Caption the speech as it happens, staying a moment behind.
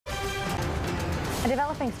A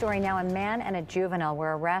developing story now. A man and a juvenile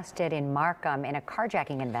were arrested in Markham in a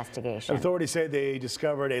carjacking investigation. Authorities say they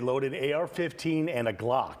discovered a loaded AR-15 and a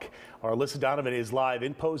Glock. Our Alyssa Donovan is live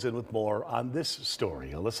in Posen with more on this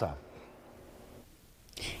story. Alyssa.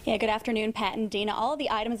 Yeah, good afternoon, Pat and Dina. All of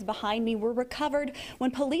the items behind me were recovered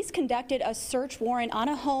when police conducted a search warrant on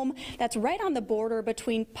a home that's right on the border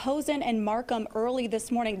between Posen and Markham early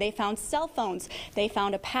this morning. They found cell phones, they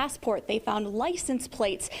found a passport, they found license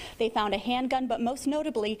plates, they found a handgun, but most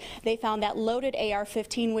notably, they found that loaded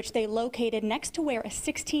AR-15, which they located next to where a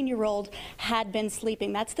 16-year-old had been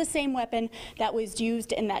sleeping. That's the same weapon that was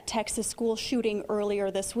used in that Texas school shooting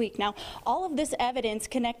earlier this week. Now, all of this evidence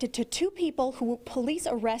connected to two people who police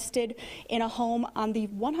arrested in a home on the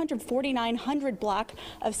 14900 block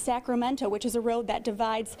of Sacramento, which is a road that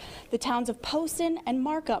divides the towns of Posen and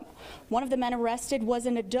Markham. One of the men arrested was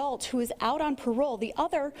an adult who is out on parole. The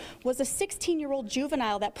other was a 16-year-old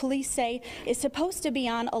juvenile that police say is supposed to be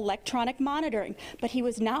on electronic monitoring, but he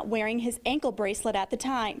was not wearing his ankle bracelet at the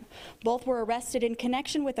time. Both were arrested in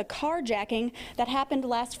connection with a carjacking that happened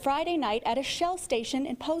last Friday night at a Shell station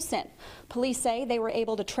in Posen. Police say they were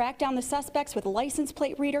able to track down the suspects with license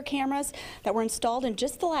plate reader cameras that were installed in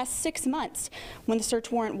just the last 6 months. When the search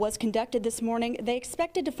warrant was conducted this morning, they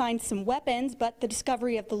expected to find some weapons, but the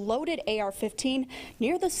discovery of the loaded AR-15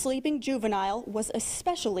 near the sleeping juvenile was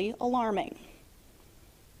especially alarming.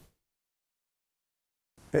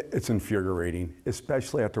 It's infuriating,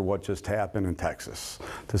 especially after what just happened in Texas.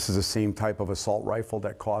 This is the same type of assault rifle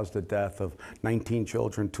that caused the death of 19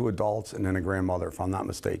 children, 2 adults, and then a grandmother, if I'm not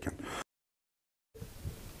mistaken.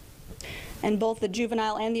 And both the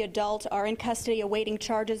juvenile and the adult are in custody awaiting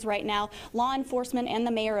charges right now. Law enforcement and the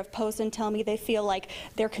mayor of Posen tell me they feel like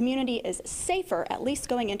their community is safer, at least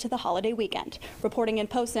going into the holiday weekend. Reporting in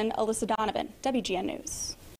Posen, Alyssa Donovan, WGN News.